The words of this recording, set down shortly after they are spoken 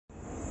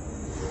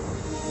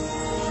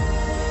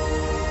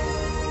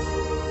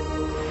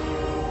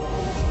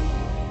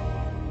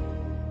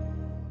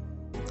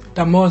แ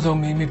ต่โมโซ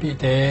มีปี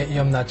เตย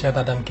อมนาเจต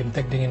าดัมกิมเ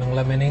ต็กดิ่งนงล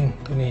ะเมนิง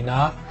ตุนีน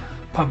ะ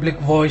Public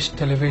Voice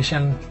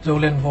Television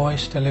Zolan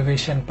Voice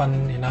Television ปัน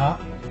นีนะ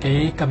เกี่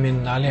ยกมิน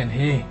นาเลียน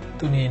ฮี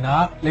ตุนีนะ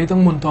เลยต้อง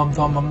มุนตอม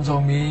มัมโซ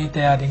มีเต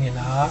ยดิ่ง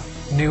นะ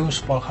News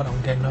ปอลขัดอง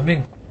เดนนามิง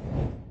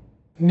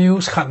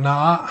News ขัดนะ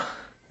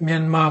เมีย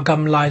นมาก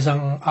ำไลจั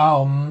งอาอ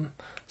ม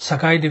ส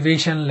กายดิวิ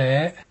ชันเล่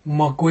ม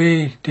กุย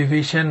ดิ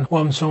วิชันคว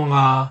ามทรง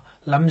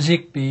ลำซิ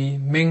กปี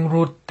เมง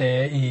รูดเต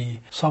อี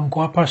สมก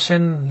ว่า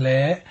%เ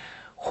ล่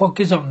ขว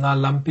กิจบนา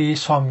ลำปี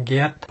สมเกี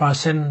ยรติ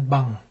%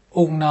บัง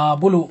อุกนา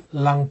บุลุ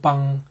ลังปัง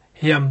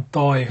เฮียมต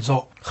อยโจ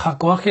ขั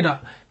กว่าคิดะ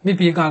มี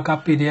ปีกากับ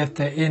PDF เต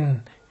อิน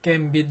เก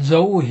มบิดโจ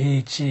ฮี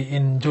จีอิ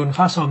นจุน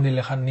ข้าสมนิเล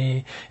ขันนี้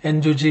เอ็น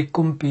จูจี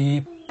กุมปี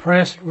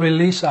press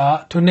release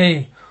ทุนเน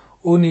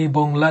อุนีบ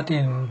งลาติ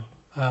น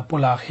ปุ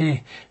ลาคี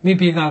มี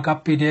ปีกากับ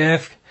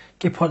PDF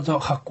กิพอดโจ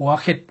ขักว่า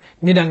คิด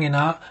มีดังนี้น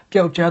ะเกี่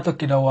ยวเจ้าต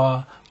กิดว่า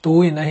ตัว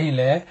อินนะฮีเ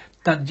ล่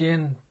ตัดเจ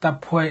นตัด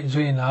พวย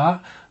จุยนะ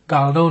ก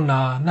าลโดน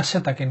านัส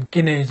ตะกิน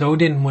กินเอโจ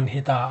ดินมุน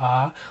ฮิตา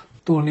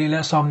ตัวนี้และ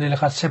สอมนี่แหละ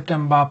ครับ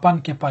September ปัน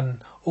กิปัน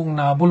องน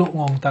าบุลุ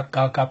งงตัดก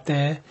ากับเต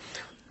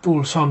ตู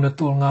ลสอมเด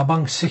ตูลงาบั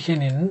งสิขิ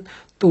นิน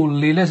ตูล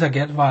ลีเลจะเก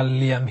ตวา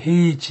เลียมฮี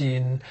จี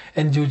นเ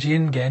อ็นจูจี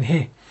นแกนฮี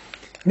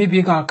มีปี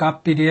กากับ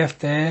PDF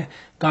เต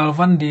กาล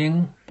วันดิง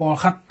ปอล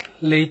คัด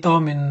เลโต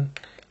มิน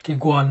กิ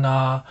กวน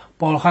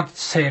ปอลคัด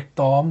เสก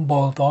ตอมบอ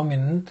ลตอมิ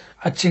น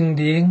อจิง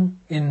ดิง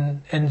อิน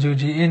เอ็นจู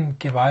จีน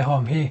กิบายหอ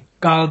มฮี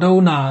กาลโด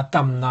นา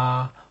ตัมนา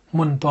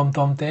มุนต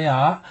อมเตย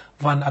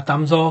วันอตั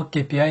มโซ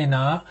กิปิยาอิน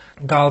า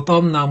กาลตอ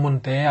มนามุน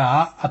เตย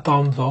อตอ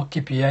มโซกิ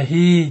ปิยา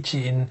ฮี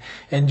จีน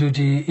เอ็นจู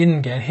จีอิน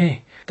แกนฮี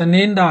ตัน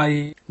นี้ได้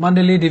มันเด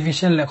ลีดิวิ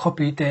ชันและคอ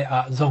ปีเต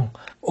จง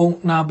อง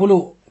นาบุลุ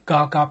ก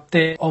ากับเต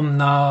อม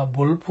นา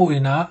บุลพูอิ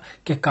นา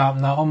เกกาบ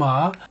นาอมา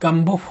กัม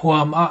บุพวา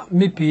ม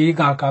มิปี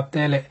กากับเต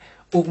เล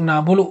อุกนา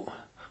บุลุ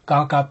กา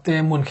กับเต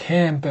มุนเ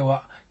ข้มเปวะ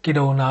กิโด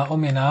นาอ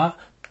มินา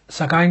ส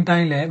กายไต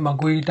เลมา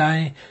กุยไต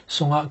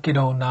สุงะกิโ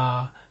ดนา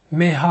เ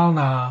มฮา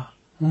นา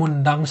มุน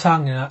ดังสร้าง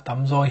เนี่ยนะต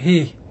ำโซฮี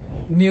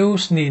นิว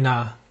ส์นี่นะ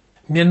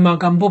เมียนมา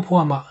กัมพูพว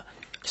ามา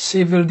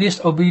Civil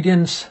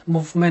Disobedience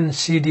Movement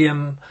CDM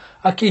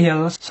อากิเฮ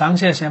ลสังเ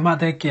สียมา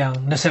ได้เกียง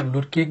นับหลุ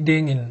ดกิกดิ่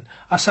งอิน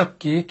อาศับ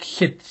กิก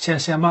ขิดเ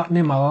สียมาไ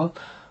ม่มา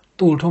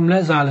ตูลทุมและ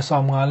ซาเลสอ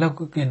มงาแล้ว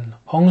ก็กิน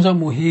ห้องจ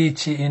มูฮี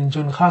จีอิน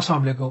จุนข้าสอ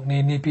มเล็ก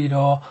นี้นี่ปีด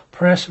อ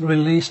press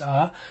release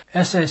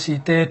SAC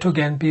เตทุกแก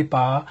นปีป่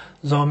า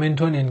จอมิน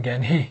ทุนอินแก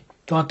นฮี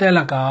ตัวเต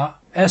ลกา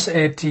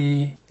SAT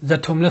จะ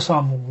ทุ่มเละสอ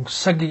ม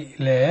สกิ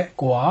เละ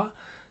กว่า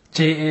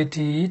JAT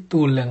ตู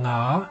เลงา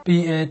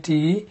PAT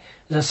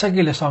จะส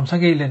กิเละสอมส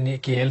กิเลนี่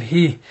เกล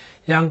ฮี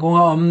ยังคง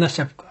อม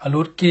นับอ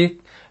ลุดกิก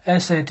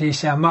SAT เ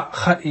สียมา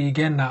ขัดอีเก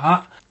นนะ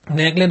เน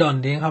กเลดอน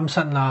ดิ้งคำ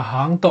สัตนาห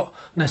างโต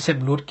นับ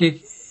ลุดกิก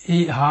อี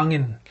หางิ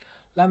น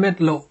และเม็ด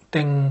โลเ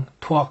ต็ง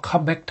ทัวขั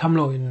บเบกทำโ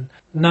ลอิน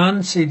นั้น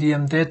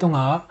CDM เตตุง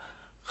า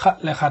ขัด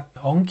และขัด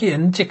องกีเอ็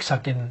นจิกส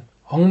กิน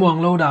องมอง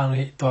โลดาง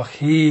ฮีตัว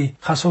ฮี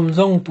ข้าสมจ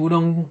งตูด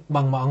ง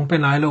บังมังเป็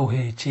นไอโล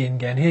ฮีจีน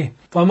แกนฮี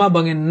ฟอร์มาบั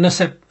งอินนั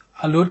บ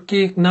อลุด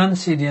กิกนั้น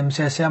CDM เ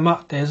สียมา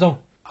เตจง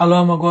อาร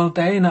มณ์กอลเต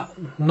ยนะ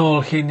นอล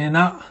ฮีเนน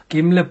ะกิ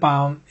มเลปา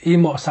มอี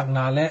โมสักน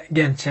าเลเก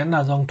นเชนนา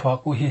จงทัว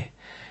กุฮี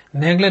เ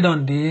นกเลดอน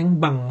ดิ้ง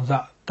บังจะ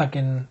ตั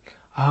กิน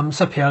อาม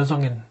สัพยาจ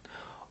งอิน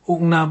อุ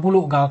กนาบุ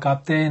ลุกากับ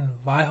เตน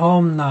ไวฮอ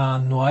มนา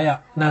หน่วย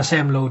นาเซ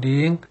มโล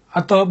ดิ้ง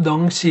อัตอบดง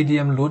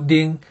CDM ลุด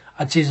ดิ้ง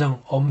อจิจง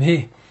อมฮี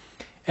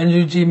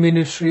NUG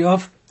Ministry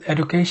of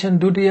Education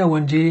ดุติยาวั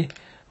นจี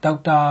ด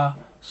ร.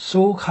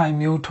สุขัย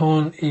มิวทอ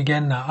นอีเก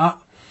นนา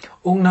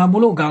อุกนาบุ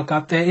ลุกากั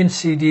บเตอิน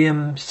CDM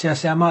เสีย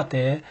สมาเต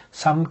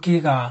สัมกี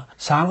กา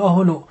สังอ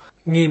หุนุ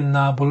งิมน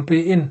าบุลปี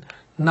อิน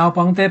นา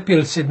ปังเตปิ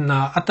ลสินนา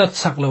อัตัด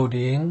สักโล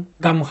ดิ้ง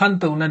กำขัน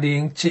ตุนาดิ้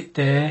งจิเต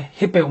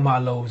ฮิเปอมา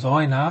โลจอ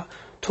ยนะ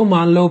ทุ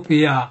มันโลปี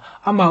ย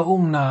อามา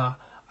นา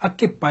อั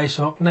กิปไปส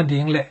อกนา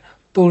ดิ้งเละ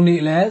ตูนี้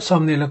และส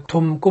มนิลทุ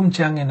มกุมเ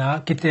ชียงเงนะ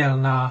กิเตล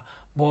นา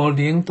บอล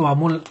ดิ้ง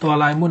ตัว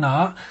ลายมุนา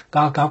ก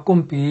ากับกุม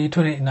ปีทุ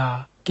นินา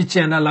กิเจ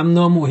นาลำโน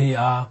มุฮี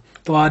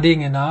ตัวดิ้ง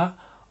เงนะ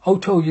เอา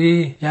โชยี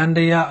ยันเ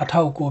ดียอัฐ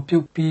าวกูปิ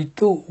วปี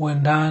ตุเวน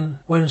ดาน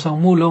เวนสอง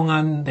มูโลงั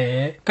นเด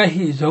กะ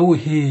ฮิโจ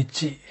ฮี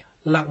จิ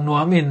หลักหนัว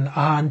มินอ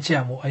าหารเจีย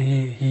มุ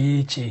ฮี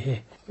จิ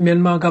เมียน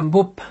มากัม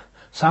บุบ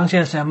สังเสี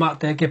ยเสมาเ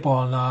ตเกปอ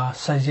นา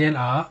ไซเจน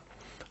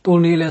ตู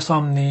นี้และสอ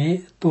มนี้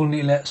ตู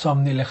นี้และสอม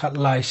นี้และขัด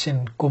ลายสิน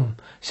กุม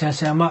เ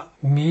สียมา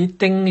มีเ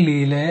ต็งลี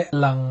และ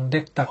หลังเด็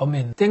กตักอ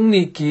มินเต็ง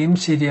นี้กิม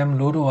ซีเดียม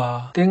รู้ว่า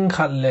เต็ง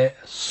ขัดและ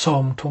สอ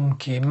มทุม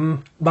กิม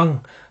บัง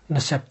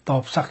นับตอ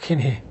บสักขิน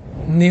ฮี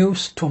นิว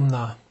ส์ทุมน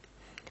า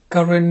ก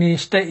รณี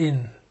สเตอิน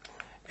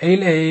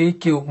LA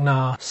กิวนา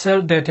เซล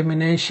เดเทมิ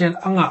เนชัน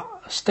อ่ะ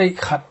สเตย์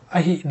ขัดอ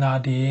หินา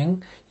ดิง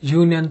ยู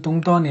เนียนตุง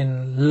ตอนิน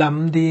ล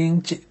ำดิง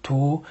จิตู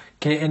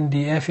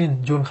KNDF อิน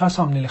จุนข้าส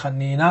อมนิลขัน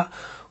นี้นะ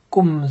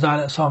กุมซา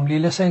ลสอมลี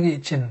เลเซกิ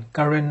จินก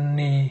าร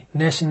ณี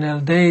National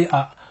Day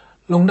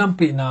ลงน้ำ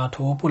ปีนา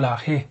ทูปุลา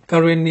เฮกา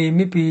รณี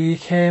มิปี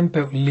เข้มเป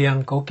เลียง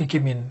เกากิกิ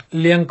มิน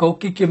เลียงเกา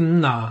กิกิม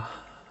นา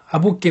อ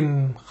บุกิม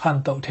ขัน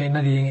โตเทน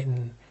าดิงอิน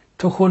ท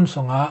ทุกคนส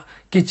งะ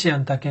กิจยั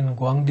นตะเกน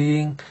กวางดิ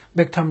งเบ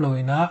กทำลอ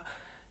ยนะ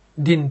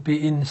ดินปี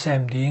อินแซ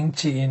มดิง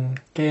จีน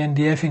เกน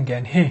ดีเอฟิงแก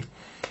นเฮ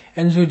เ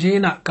อ็นจูจี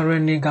นะกร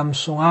ณีก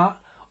ำสงะ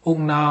อุก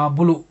นา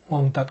บุลุง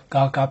งตัดก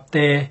ากับเต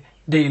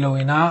เดลอ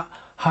ยนะ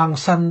หาง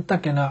สันตะ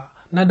เกนะ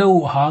นาดู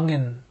หางิ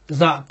น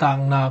จะต่าง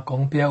นาก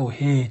งเปียว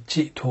ฮี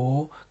จิทู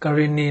กร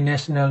ณี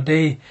National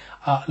Day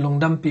ลง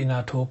ดำปีนา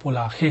ทูปุล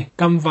าฮี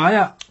กำไว้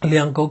เลี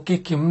ยงก็กิ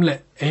คิมเละ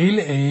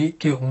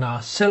เกี่ยวนา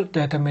Self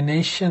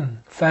Determination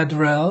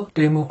Federal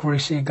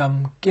Democracy ก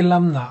ำกิลั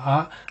มนา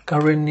ก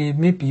รณี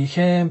มีปีเ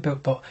ข้มเปียว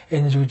โต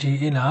NUG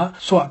อินะ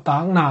สวต่า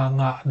งนา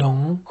งะดง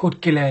ขุด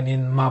กิเลนิ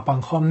นมาปัง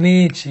คอม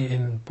นี้จีอิ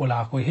นปุลา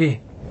คุยฮี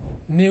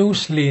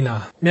News Lina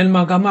เมียนม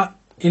ากามะ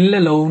อินเล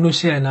โลนุเ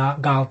ซียนะ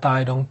กาลตาย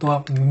ดงตัว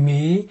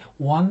มี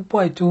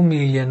 1.2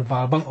 million วา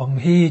ลบังอม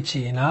ฮี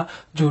จีนะ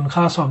จุน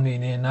ค่าสอมนี่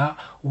เนี่ยนะ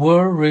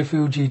World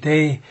Refugee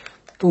Day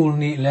ตูล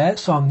นี่และ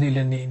สอมนี่แล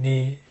ะ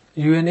นี่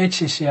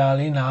UNHCR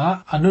ลีนะ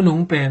อนุนุง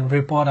เป็น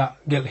รีพอร์ต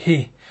เกลฮี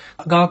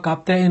กากับ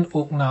เตอิน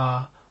อุกนา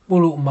บุ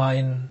ลุมา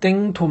อินติง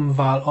ทุมว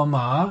าลอม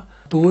า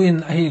ตูอิน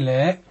อหิเล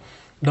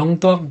ดง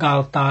ตัวกาล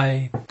ตาย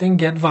ติงเ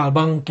กตวาล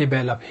บังเกเบ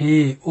ลับฮี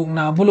อุกน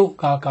าบุลุ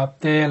กากับ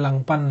เตลัง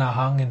ปันนาห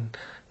างิน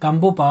กัม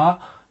พูปา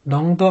ด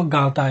งตัวก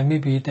าลตายมี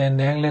ปีเตนแ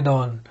ดงเลด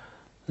อน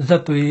จะ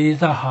ตุย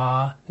จะหา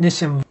นิ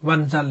สิมวั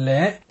นจัดเล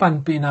ะปัน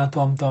ปีนาต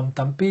อม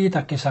ตัมปี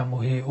ตักกิสามุ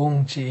ฮีอง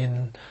จีน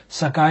ส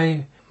กาย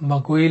มา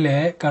กุยเละ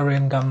การเร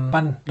นกัม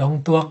ปันดง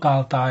ตัวกา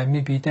ลตายมี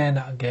ปีเตน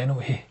อะแกนุ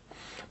ฮี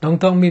ดง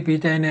ตัวมีปี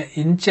เตน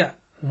อินจะ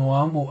นัว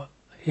มุ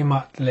หิมะ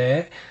เละ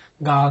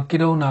กากิ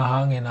โดนาหา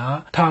งินะ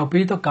ท้าวปี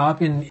ตกา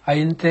ปินไอ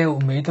อินเตอุ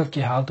มีต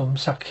กิหาตุม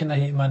สักขินอ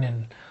หิมันิน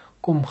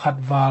กุมขัด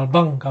วาล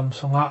บังกำ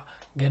สงะ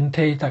เกนเท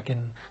ยตักิ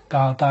นก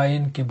าตายิ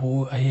นกิบู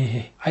อ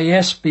หิ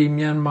ISP เ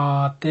มียนมา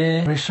เต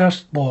Research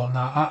Ball น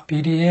ะ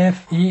PDF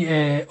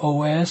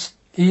EAOS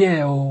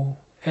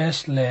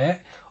และ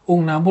อุง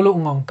นาบุลุ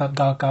งงตัด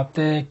กากับเต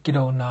กิโด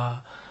นา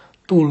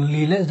ตุล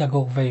ลีเลจะก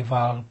กเวว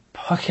าล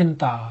พักิน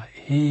ตา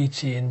ฮี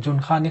จีนจุน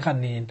ขานิขัน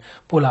นิน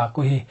ปุลา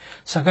กุฮี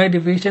สกายดิ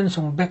วิชั่น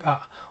ส่งเบก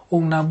อุ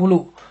งนาบุลุ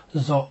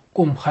โจ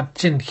กุมขัด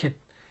จินขิด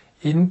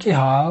อินกิ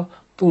ฮาล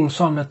ตูล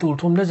ซ้อมและตูล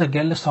ทุ่มได้จะเก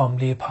ลซ้อม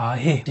ลีพา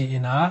เฮจี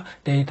นะ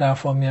data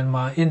from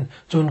Myanmar in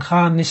จุนข้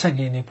านิส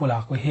กินิปุลา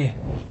กุเฮ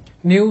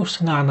news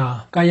งานา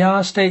กายา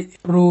state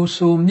รู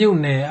ซูมนิว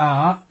เนอ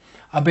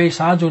เบส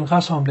าจุนข้า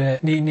ซ้อมเล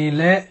นี่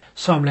และ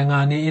ซ้อมเลงา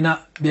นนี้นะ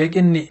เบ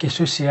กินนี่กิ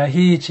สุเสีย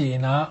ฮีจี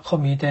นะเขา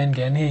มีเตนแก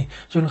นฮี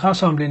จุนข้า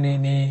ซ้อมเล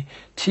นี่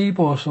ที่โป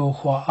สูข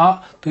วา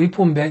ตุย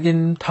พุ่มเบกิน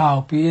ท้าว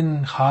ปีน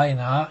ขาย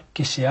นะ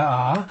กิเสีย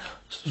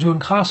จุน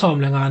ข้าซ้อม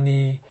เลงาน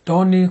นี้ตอ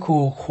นนี้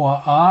คู่ขวา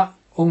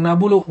องนา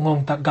บุลุงง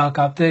ตัดกา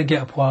กับเตเก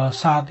ะพวา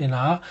ซาติน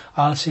ะ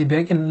อัลซีเบ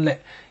กินเละ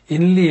อิ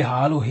นลีฮา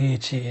ลูฮี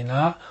จีน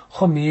ะเข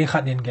ามีขั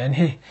ดอินแกน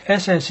ฮี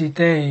SSC เต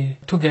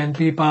ทุกแกน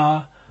ปีปา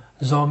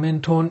จอมิน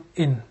ทุน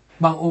อิน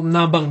บางน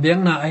าบางเบียง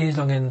นาไอจ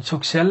งเงินสุ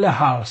กเซลและฮ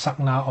าลสัก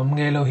นาเง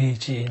โลฮี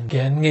จีนแก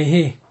นเง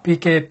ฮี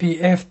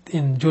PKPF อิ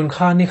นจุน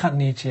ข้านิขัด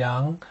นี้จีย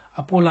งอ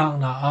ปุลัง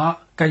นา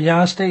กายา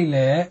สเตเล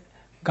ะ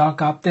กา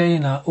กับเต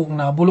นะอุก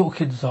นาบุลุ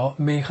ขิดโซ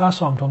เมฆาส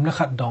อมทมและ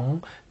ขัดดง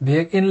เบ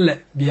กอินเละ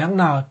เบียง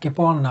นากิป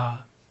อนนา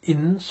อิ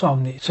นสอม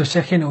นี่สุเซ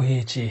คินอุฮี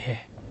จีเฮ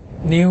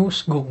นิว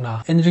ส์กุกนา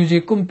เอ็นจูจี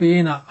กุมปี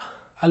นะ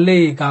อเล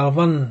กาล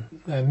วัน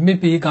มี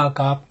ปีกา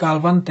กับกาล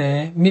วันเต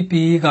มี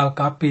ปีกา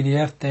กับ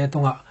PDF เตต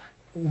งะ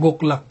กุก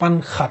หลักปัน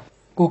ขัด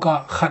กุกะ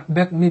ขัดเบ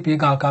กมีปี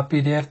กากับ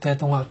PDF เต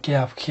ตงะเกีย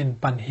บขิน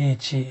ปันฮี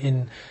จีอิน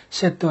เซ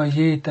ตัว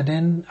ยีตะเด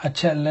นอัจเช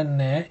ลเลนเ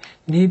น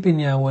นี่ปิญ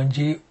ญาวัน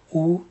จี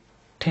อู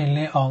เทนเล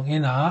อองอิ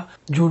นะ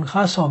จูนข้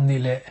าสอมนี่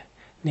แหละ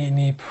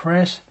นี่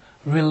press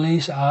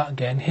release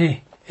again เฮ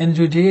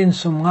NGD อิน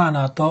สุมงาน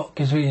าโต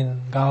กิจุอิน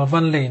กาลวั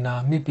นเลนะ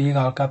มีปีก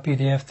าลกับ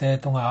PDF เต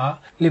ตงะ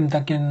ลิมตะ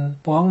กิน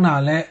ปวงนา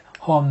และ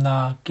หอมนา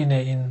กินเอ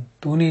อิน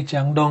ตูนี่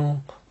จังดง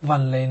วั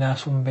นเลนะ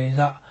สุมเบจ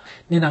ะ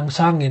นี่นังส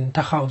ร้างอินถ้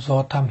าเข้าโซ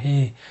ทำฮี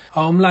เอ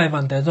าไล่วั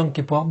นแต่จง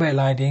กิปวกเบ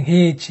ลายดิ้ง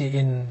ฮีจี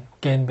อิน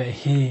เกนเบ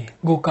ฮี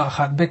กูกะ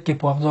ขัดเบกกิ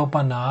ปวกโซป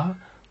นา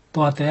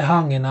ตัวเตห้า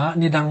งเงินะ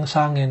นี่ดังส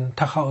ร้างเงิน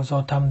ถ้าเข้าโซ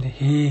ทำดี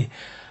ฮี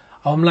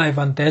เอาไล่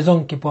วันแต่จง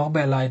กิปวกเบ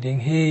ลายดิ้ง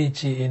ฮี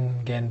จีอิน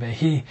เกนเบ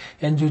ฮี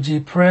NUG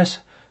Press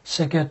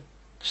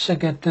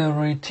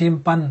Secretary Team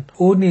Pan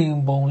Uning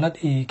Bong Lat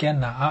I Ken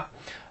Na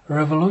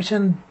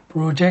Revolution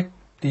Project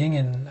Ding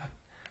in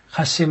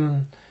Kasim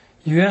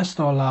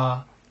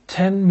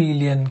 $10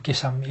 million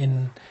Kisam in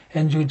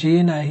NUG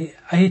na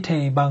ai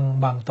thei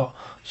bang to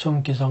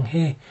sum ki jong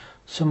hi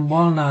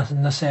symbol na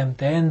sem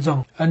ten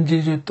jong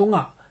anji ju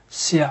tunga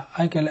sia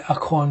ai kele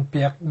akhon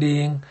piak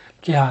ding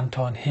ki han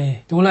thon hi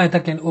tulai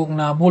takin uk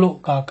na bulu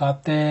ka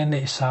te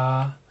nei sa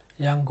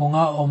yang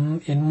gonga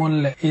in mun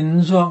le in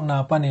zuak na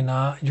panina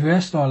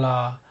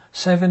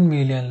 $7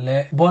 million le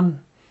bon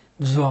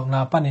zuak na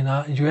panina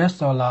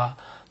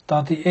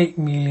 $38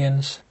 million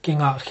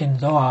kinga khin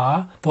zawa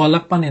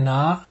tolak panina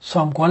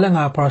som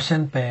kwalenga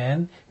percent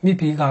pen mi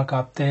pi ka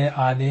kapte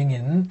ading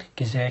in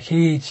kize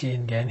khi chin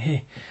gen hi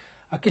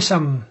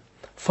akisam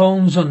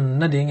phone zon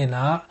na ding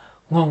ina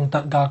ngong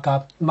tat ga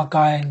kap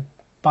makai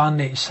pan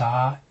nei sa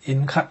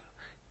in khat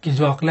กิจ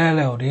วักแล่แ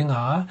ล้วดิง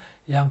า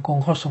ยังคง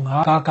ข้อสงหา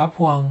กากับ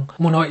ห่วง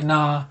มุนหอยน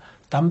า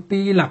ตัมปี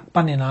หลัก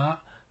ปันนะ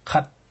ขั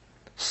ด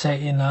เซ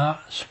อินะ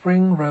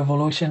Spring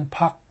Revolution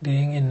Park ดิ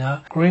งอินะ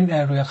Green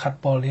Area ขัด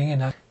บอลดิงอิ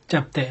นะจั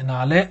บเตะนา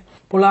เละ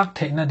ปุลักเท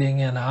นะดิง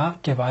อินะ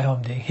เก็บไว้หอม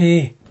ดิงฮี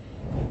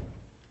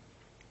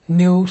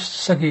นิว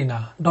สกีนา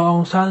ดอง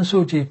ซานซู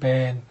จีเป็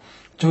น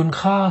จุน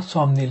ค่าส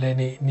อมนิเล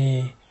นี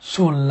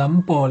ส่วนล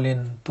ำโปลิ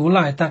นตุล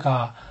ายตะกา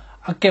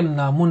อาเก็มน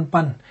ามุน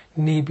ปัน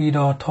นีปีด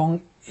อทอง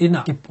อิน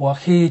ะกิปวก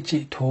ฮีจิ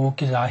ทู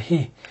กิจาฮี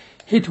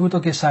ทูต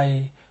กิไซ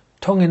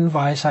ทองอินไว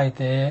ไซเ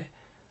ต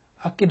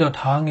อากิดอ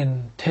ทางอิน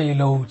เทโ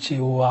ลจิ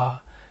วา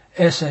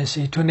SIC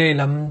ทุเน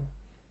ล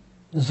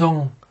ำซง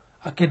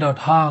อากิดอ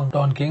ทางด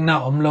อนเก่งนา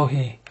อมโล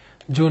ฮี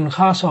จุน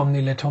ค่าสอมนิ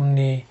เลทม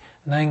นี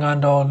ในงาน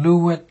ดอลู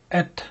เวตเอ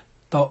ต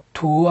ต่อ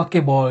ทูอาเก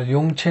บอลย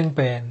งเชงเ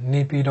ป็น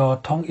นีปีดอ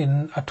ทองอิน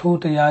อทู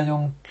ตยาย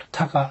ง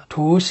ทักะ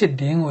ทูสิด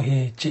ดิงอุฮี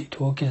จิ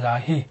ทูกิจา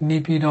ฮีนี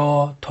ปีดอ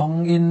ทอง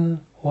อิน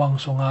หวัง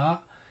สงา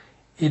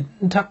อิน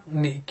ทัก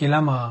นิกิล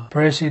ามา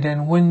President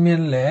วินเมีย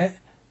นและ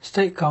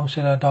State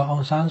Councilor ดออ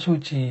งซานซู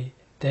จี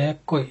เต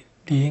กุย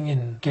ดิงอิ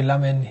นกิลา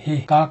เมนฮี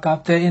กากับ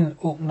เตอิน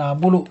อุกนา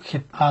บุลุขิ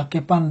ดอากิ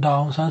ปันดอ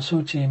องซานซู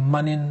จีมั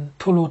นิน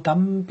ทุลุตั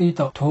มปี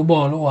ต่อทูบอ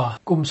ลวะ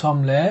กุมซอม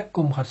และ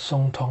กุมขัดทร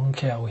งทองเ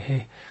ขียวฮี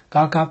ก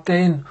ากับเต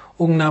อิน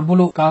อุกนาบุ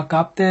ลุกา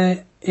กับเต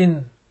อิน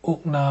อุ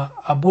กนา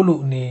อบุลุ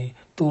นี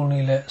ตูนี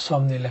และซอ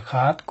มนีและข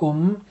าดกุม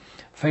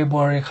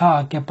February ข้า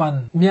เก็บปัน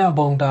เมียบ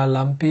งดา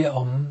ลัมปีอ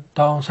มด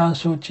องซาน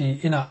ซูจี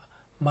อินะ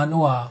มัน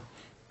ว่า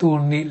ตู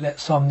นีและ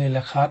ซอมนีแล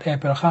ะขาดเอเ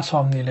ปลข้าซอ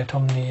มนีและท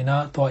มนีนะ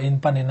ตัวอิน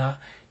ปันนะ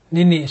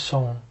นิส่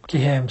งกิ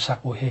เฮมสัก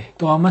อุเฮ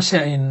ตัวมาเสี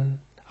ย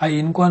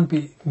อินกวนปี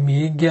มี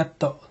เกียร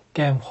ตแก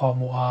มขอ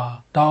มัว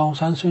ดอง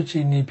ซานซูจี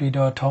นีปีด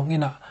อทองอิ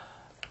นะ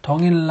ทอง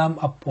อินล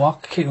ำอับวัก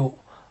ขิอุ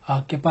อา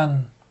เก็บปัน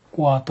ก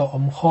ว่าตัวอ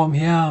มคอมเ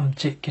ฮียม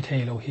จิกิเท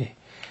โลเฮ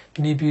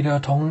นีปีดอ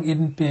ทองอิ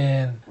นเป็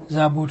นซ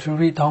าบูท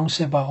รีทองเซ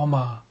บาอม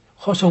า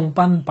ข้อทรง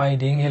ปั้นไป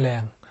ดิ้งเฮแร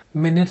ง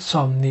มินิทส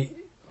อมนิ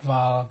ว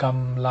าลก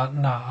ำลั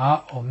นา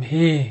อมเฮ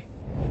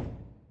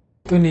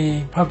ตัวนี้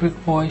Public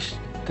Voice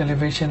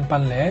Television ปั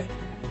นและ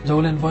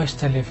Zolan Voice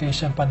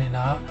Television ปันน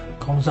ะ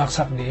ของจัก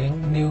สักดิ้ง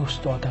นิวส์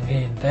ตัวต่างเห็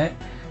นแต่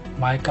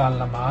หมายการ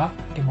ละมา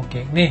ที่มุกเ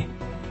ก่งนี่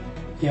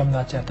ยามน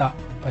าเจตะ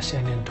ไปเสีย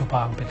นินทุพ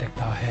ามไปเตก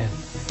ตาเห็น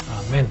อา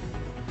เมน